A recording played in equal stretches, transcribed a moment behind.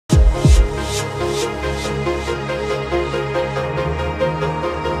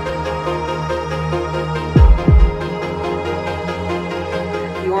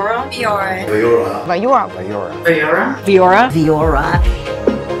Viora. Viora. Viora. Viora. Viora. Viora.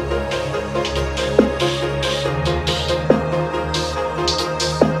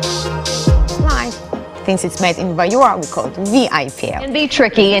 Since it's made in Viora, we call it VIPL. Can be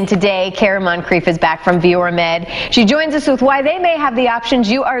tricky, and today Kara Moncrief is back from Viora Med. She joins us with why they may have the options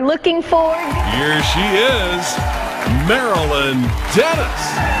you are looking for. Here she is, Marilyn Dennis.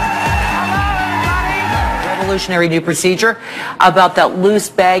 Revolutionary new procedure about that loose,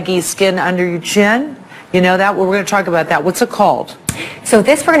 baggy skin under your chin. You know that? Well, we're going to talk about that. What's it called? So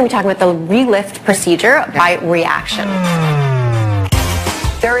this, we're going to be talking about the relift procedure by reaction.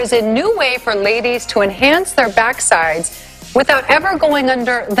 There is a new way for ladies to enhance their backsides without ever going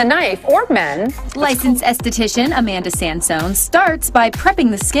under the knife, or men. Licensed esthetician Amanda Sansone starts by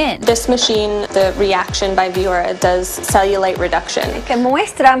prepping the skin. This machine, the reaction by Viora, does cellulite reduction. Que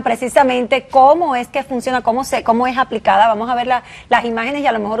muestran precisamente cómo es que funciona, cómo es aplicada. Vamos a ver las imágenes y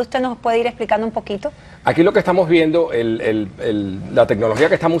a lo mejor usted nos puede ir explicando un poquito. Aquí lo que estamos viendo, la tecnología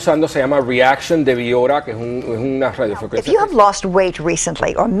que estamos usando se llama Reaction de Viora, que es una radiofrecuencia. If you have lost weight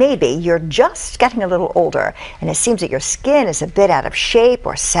recently, or maybe you're just getting a little older, and it seems that your skin is a bit out of shape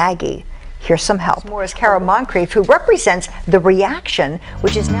or saggy, here's some help. More is Kara Moncrief, who represents the reaction,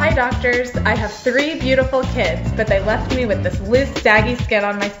 which is now... Hi doctors, I have 3 beautiful kids, but they left me with this loose, saggy skin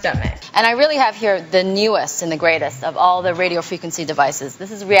on my stomach. And I really have here the newest and the greatest of all the radio frequency devices.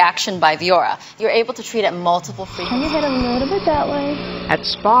 This is Reaction by Viora. You're able to treat at multiple frequencies. Turn your head a little bit that way. At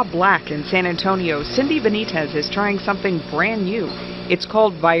Spa Black in San Antonio, Cindy Benitez is trying something brand new. It's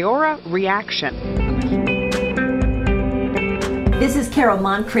called Viora Reaction. This is Kara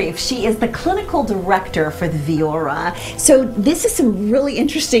Moncrief. She is the clinical director for the Viora. So this is some really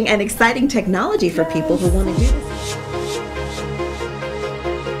interesting and exciting technology for people who want to do this.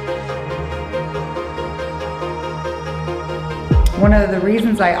 One of the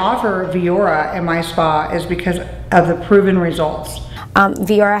reasons I offer Viora in my spa is because of the proven results.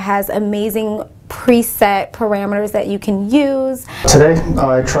 Viora has amazing preset parameters that you can use. Today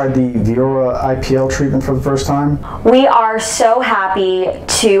I tried the Viora IPL treatment for the first time. We are so happy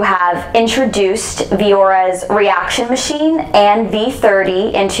to have introduced Viora's reaction machine and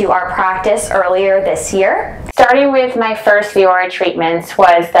V30 into our practice earlier this year. Starting with my first Viora treatments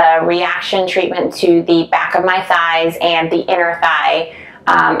was the reaction treatment to the back of my thighs and the inner thigh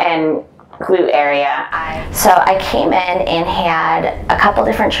and glute area. So I came in and had a couple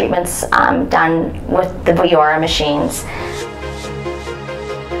different treatments done with the Viora machines.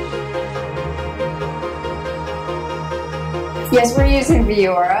 Yes, we're using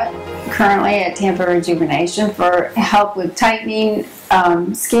Viora currently at Tampa Rejuvenation for help with tightening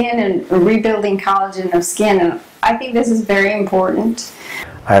skin and rebuilding collagen of skin. And I think this is very important.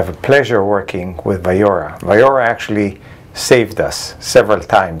 I have a pleasure working with Viora. Viora actually saved us several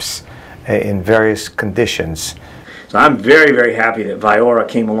times in various conditions. So I'm very, very happy that Viora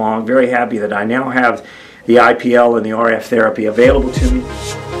came along, very happy that I now have the IPL and the RF therapy available to me.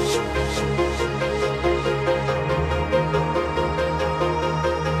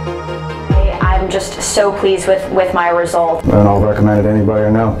 I'm just so pleased with my result. And I'll recommend it to anybody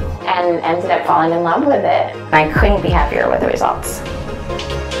I know. And ended up falling in love with it. I couldn't be happier with the results.